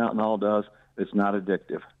well as fentanyl does. It's not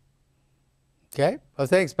addictive. Okay. Well,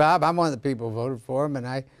 thanks, Bob. I'm one of the people who voted for him, and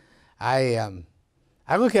I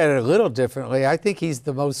look at it a little differently. I think he's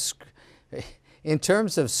the most, in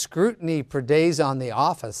terms of scrutiny per days on the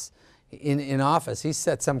office, in office, he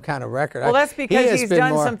set some kind of record. Well, that's because he's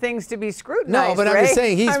done some things to be scrutinized. No, but I'm just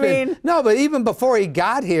saying no, but even before he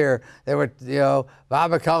got here, there were,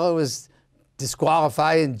 Bob McClellan was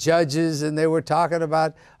disqualifying judges, and they were talking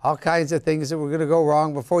about all kinds of things that were going to go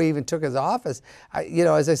wrong before he even took his office.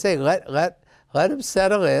 As I say, let him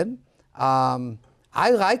settle in.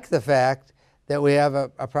 I like the fact that we have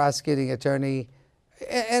a prosecuting attorney,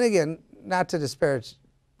 and again, not to disparage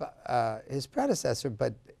his predecessor,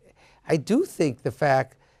 but I do think the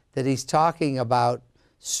fact that he's talking about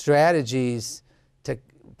strategies,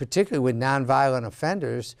 particularly with nonviolent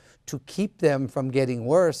offenders, to keep them from getting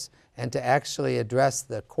worse and to actually address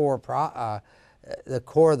the core of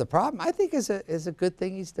the problem, I think is a good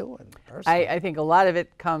thing he's doing. I think a lot of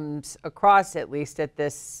it comes across, at least at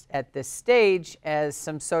this stage, as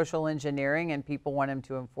some social engineering, and people want him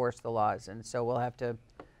to enforce the laws, and so we'll have to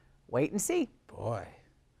wait and see. Boy,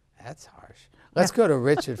 that's harsh. Let's go to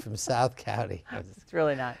Richard from South County. It's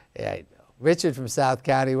really not. Yeah, I know. Richard from South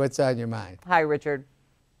County, what's on your mind? Hi, Richard.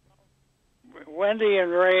 Wendy and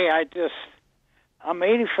Ray, I'm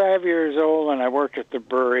 85 years old, and I worked at the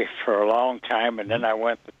brewery for a long time, and then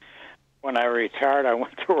when I retired, I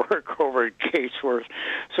went to work over at Gatesworth,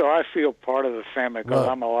 so I feel part of the family because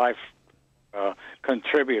I'm a life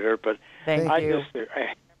contributor, but I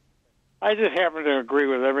just happen to agree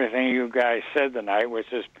with everything you guys said tonight,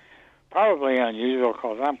 which is probably unusual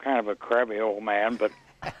because I'm kind of a crabby old man, but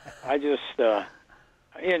I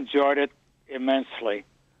enjoyed it immensely,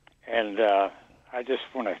 and I just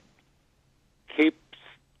want to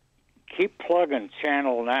keep plugging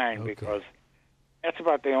Channel 9 because that's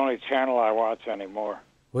about the only channel I watch anymore.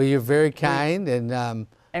 Well, you're very kind, and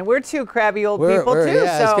we're two crabby old people too.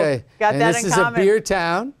 Yeah, so got that in common. This is a beer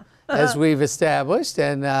town, as we've established,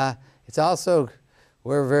 and it's also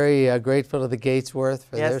we're very grateful to the Gatesworth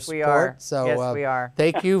for their support. Yes, we are. So yes, we are.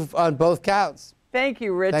 Thank you on both counts. Thank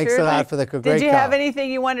you, Richard. Thanks a lot for the great Did you call. have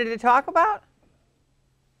anything you wanted to talk about?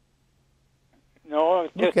 No.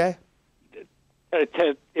 Okay.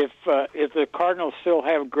 If the Cardinals still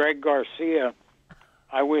have Greg Garcia,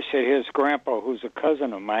 I wish that his grandpa, who's a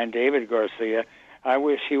cousin of mine, David Garcia, I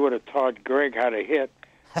wish he would have taught Greg how to hit.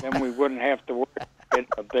 Then we wouldn't have to worry about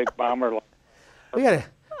a big bomber. We got to.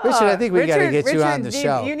 Richard, I think we got to get you on the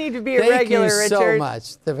show. You need to be a regular, Richard. Thank you so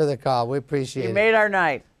much for the call. We appreciate it. You made our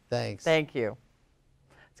night. Thanks. Thank you.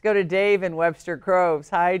 Let's go to Dave in Webster Groves.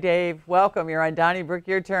 Hi, Dave. Welcome. You're on Donnybrook.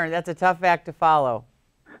 Your turn. That's a tough act to follow.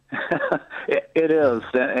 It is,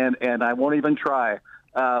 and I won't even try.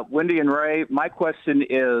 Wendy and Ray, my question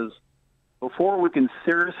is, before we can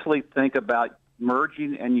seriously think about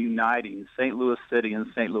merging and uniting St. Louis City and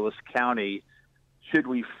St. Louis County, should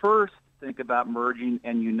we first think about merging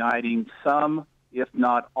and uniting some, if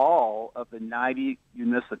not all, of the 90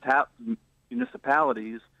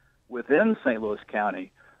 municipalities within St. Louis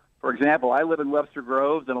County? For example, I live in Webster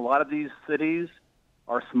Groves, and a lot of these cities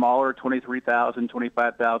are smaller, 23,000,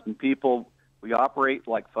 25,000 people. We operate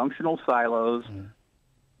like functional silos.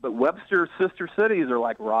 But Webster's sister cities are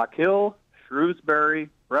like Rock Hill, Shrewsbury,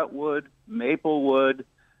 Brentwood, Maplewood,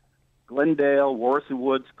 Glendale, Warsaw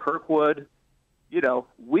Woods, Kirkwood. You know,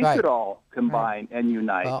 we could all combine and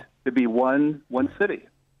unite to be one city.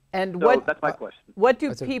 And so that's my question. What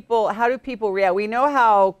do how do people react? We know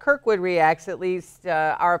how Kirkwood reacts, at least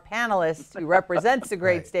our panelist who represents the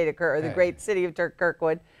great state of the great city of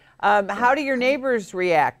Kirkwood. How do your neighbors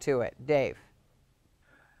react to it, Dave?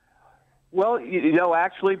 Well, you know,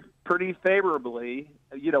 actually pretty favorably.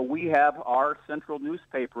 You know, we have our central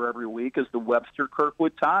newspaper every week is the Webster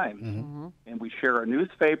Kirkwood Times. And we share a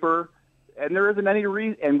newspaper, and there isn't any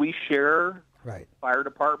reason, and we share fire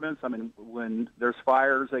departments. I mean, when there's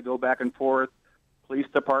fires, they go back and forth, police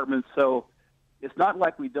departments. So it's not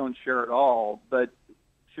like we don't share at all, but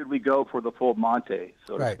should we go for the full Monte,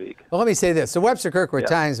 so to speak? Well, let me say this. The Webster Kirkwood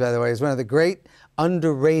Times, by the way, is one of the great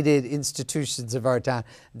underrated institutions of our time.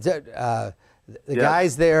 The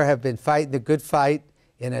guys there have been fighting the good fight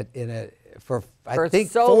for I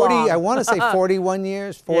think so 40, long. I want to say 41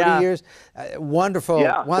 years, 40 years. Wonderful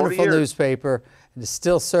years. newspaper. And it's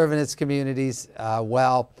still serving its communities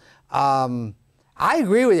well. I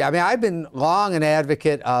agree with you. I mean, I've been long an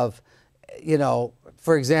advocate of, you know,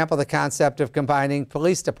 for example, the concept of combining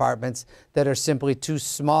police departments that are simply too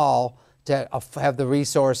small to have the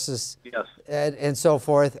resources and so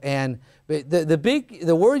forth. And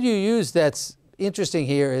the word you use that's interesting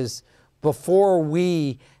here is before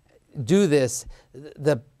we do this,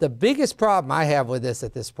 the biggest problem I have with this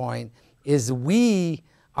at this point is we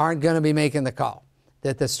aren't going to be making the call.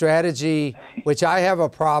 That the strategy, which I have a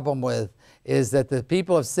problem with, is that the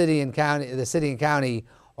people of the city and county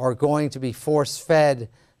are going to be force-fed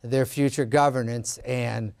their future governance.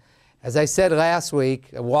 And as I said last week,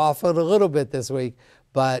 I waffled a little bit this week,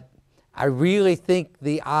 but I really think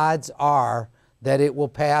the odds are that it will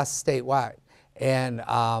pass statewide. And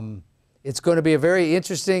it's going to be a very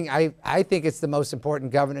interesting, I think it's the most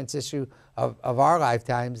important governance issue of our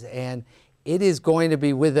lifetimes, and it is going to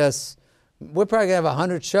be with us. We're probably going to have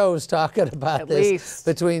 100 shows talking about this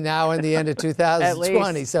between now and the end of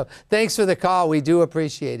 2020. So thanks for the call. We do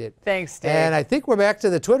appreciate it. Thanks, Dave. And I think we're back to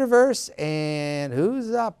the Twitterverse. And who's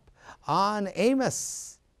up on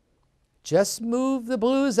Amos? Just move the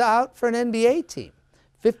Blues out for an NBA team.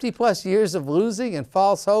 50-plus years of losing and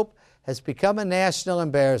false hope has become a national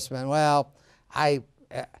embarrassment. Well, I'm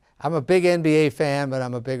a big NBA fan, but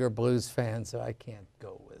I'm a bigger Blues fan, so I can't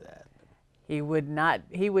go with that. He would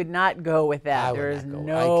not go with that. There is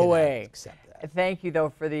no way. Accept that. Thank you though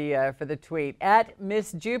for the tweet. At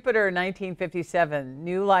Miss Jupiter 1957,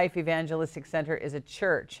 New Life Evangelistic Center is a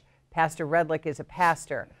church. Pastor Redlick is a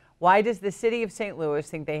pastor. Why does the city of St. Louis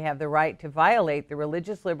think they have the right to violate the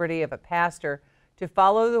religious liberty of a pastor to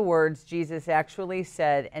follow the words Jesus actually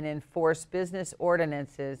said and enforce business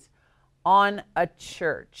ordinances on a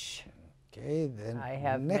church? Okay, then. I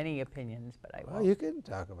have many opinions, but I won't. Well, you can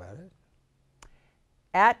talk about it.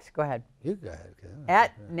 Go ahead. You go ahead.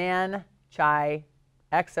 At Nan Chai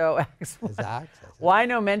XOX. Why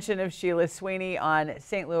no mention of Sheila Sweeney on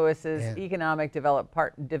St. Louis's economic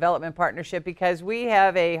development partnership? Because we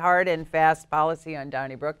have a hard and fast policy on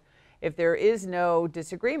Donnybrook. If there is no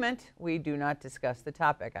disagreement, we do not discuss the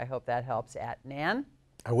topic. I hope that helps. At Nan.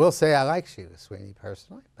 I will say I like Sheila Sweeney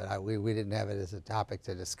personally, but we didn't have it as a topic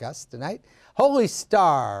to discuss tonight. Holy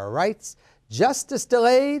Star writes, justice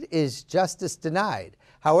delayed is justice denied.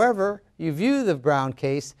 However you view the Brown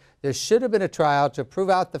case, there should have been a trial to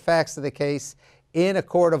prove out the facts of the case in a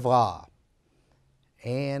court of law.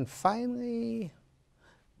 And finally,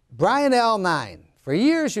 Brian L9. For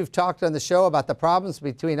years, you've talked on the show about the problems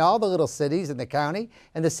between all the little cities in the county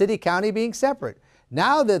and the city-county being separate.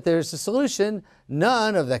 Now that there's a solution,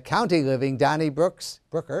 none of the county living Donnybrooks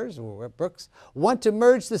want to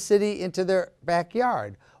merge the city into their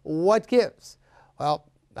backyard. What gives? Well,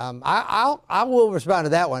 I will respond to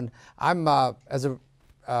that one. I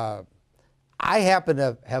happen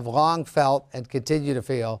to have long felt and continue to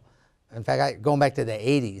feel, in fact, going back to the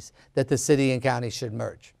 80s, that the city and county should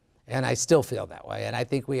merge. And I still feel that way. And I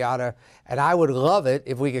think we ought to, and I would love it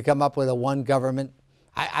if we could come up with a one government.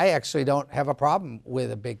 I actually don't have a problem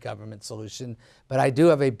with a big government solution, but I do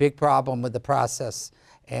have a big problem with the process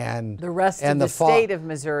and the rest of the state of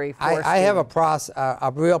Missouri. I have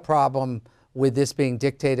a real problem with this being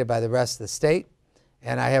dictated by the rest of the state,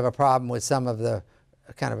 and I have a problem with some of the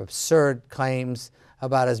kind of absurd claims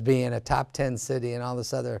about us being a top 10 city and all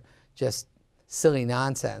this other just silly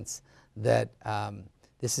nonsense that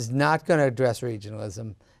this is not going to address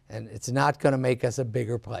regionalism, and it's not going to make us a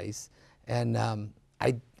bigger place. And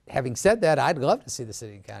having said that, I'd love to see the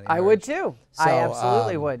city and county merge. I would too. So, I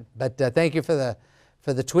absolutely would. But thank you for the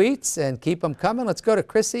tweets, and keep them coming. Let's go to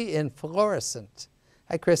Chrissy in Florissant.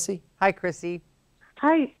 Hi, Chrissy. Hi, Chrissy.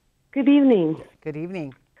 Hi. Good evening. Good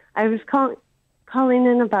evening. I was calling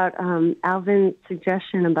in about Alvin's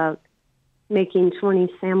suggestion about making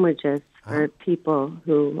 20 sandwiches for people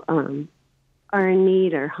who are in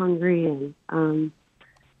need or hungry. And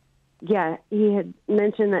yeah, he had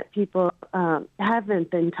mentioned that people haven't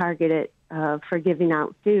been targeted for giving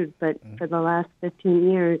out food, but for the last 15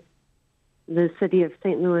 years, the city of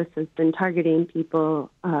St. Louis has been targeting people,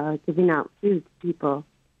 giving out food to people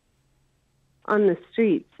on the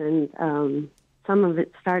streets. And some of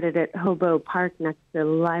it started at Hobo Park next to the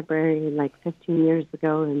library like 15 years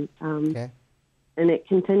ago. And and it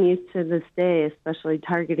continues to this day, especially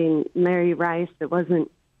targeting Mary Rice. It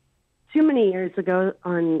wasn't too many years ago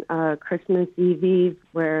on Christmas Eve,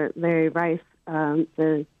 where Larry Rice,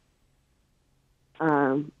 the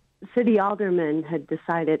city alderman, had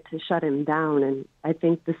decided to shut him down. And I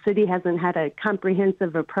think the city hasn't had a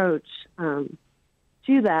comprehensive approach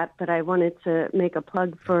to that, but I wanted to make a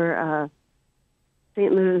plug for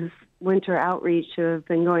St. Louis Winter Outreach, who have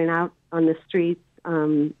been going out on the streets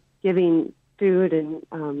giving food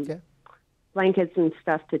and blankets and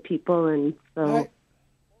stuff to people. And so...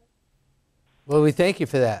 Well, we thank you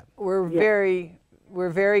for that. We're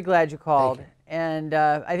very glad you called. And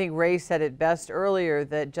I think Ray said it best earlier,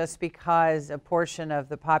 that just because a portion of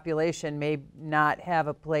the population may not have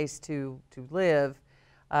a place to live,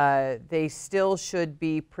 they still should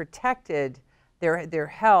be protected. Their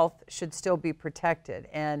health should still be protected.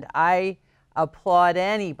 And I applaud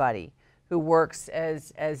anybody who works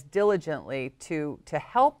as diligently to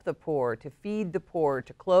help the poor, to feed the poor,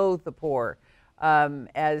 to clothe the poor,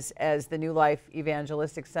 as the New Life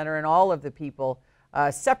Evangelistic Center and all of the people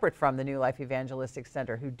separate from the New Life Evangelistic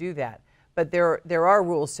Center who do that. But there are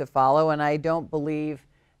rules to follow, and I don't believe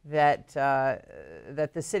that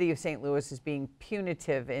that the city of St. Louis is being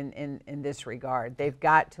punitive in this regard. They've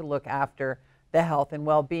got to look after the health and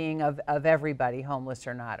well-being of everybody, homeless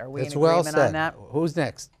or not. Are we in agreement on that? Who's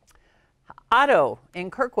next? Otto in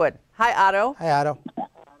Kirkwood. Hi, Otto. Hi, Otto.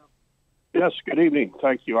 Yes, good evening.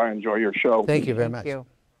 Thank you. I enjoy your show. Thank you very much. Thank you.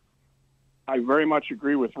 I very much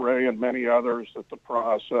agree with Ray and many others that the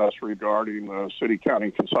process regarding the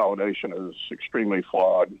city-county consolidation is extremely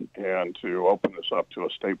flawed, and to open this up to a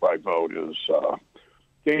statewide vote is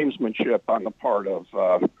gamesmanship on the part of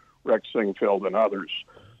Rex Singfield and others.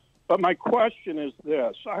 But my question is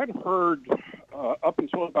this. I had heard up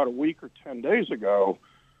until about a week or 10 days ago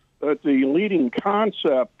that the leading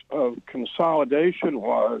concept of consolidation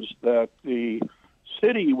was that the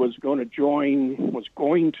city was going to join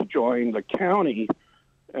the county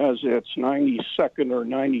as its 92nd or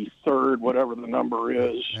 93rd, whatever the number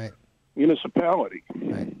is, municipality.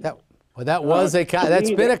 Right. That was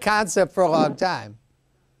that's been a concept for a long time.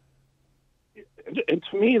 And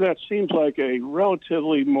to me, that seems like a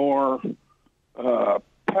relatively more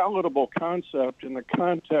palatable concept in the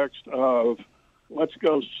context of let's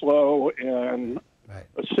go slow and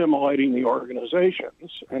assimilating the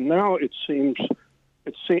organizations. And now it seems,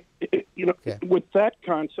 with that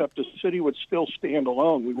concept, the city would still stand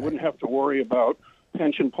alone. We wouldn't have to worry about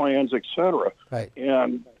pension plans, et cetera. Right.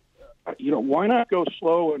 And, why not go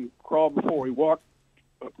slow and crawl before we walk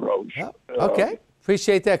approach? Okay.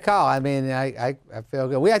 Appreciate that call. I mean, I feel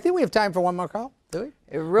good. I think we have time for one more call. Do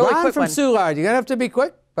we? Really Ron quick from one. Soulard. You're going to have to be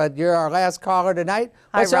quick, but you're our last caller tonight.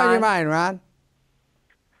 What's on your mind, Ron?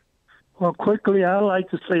 Well, quickly, I'd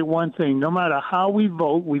like to say one thing. No matter how we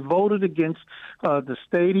vote, we voted against the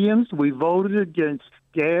stadiums. We voted against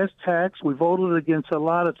gas tax. We voted against a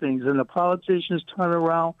lot of things. And the politicians turn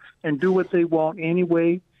around and do what they want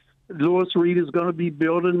anyway. Reid is going to be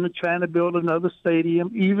trying to build another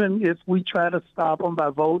stadium. Even if we try to stop them by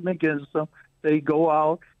voting against them, they go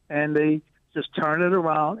out and they just turn it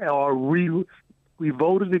around. Or we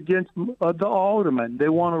voted against the alderman. They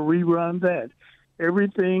want to rerun that.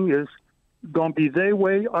 Everything is going to be their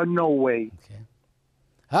way or no way. Okay.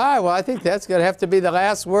 All right, well, I think that's going to have to be the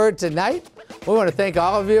last word tonight. We want to thank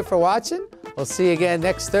all of you for watching. We'll see you again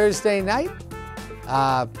next Thursday night.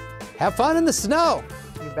 Have fun in the snow.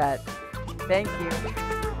 You bet. Thank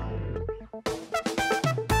you.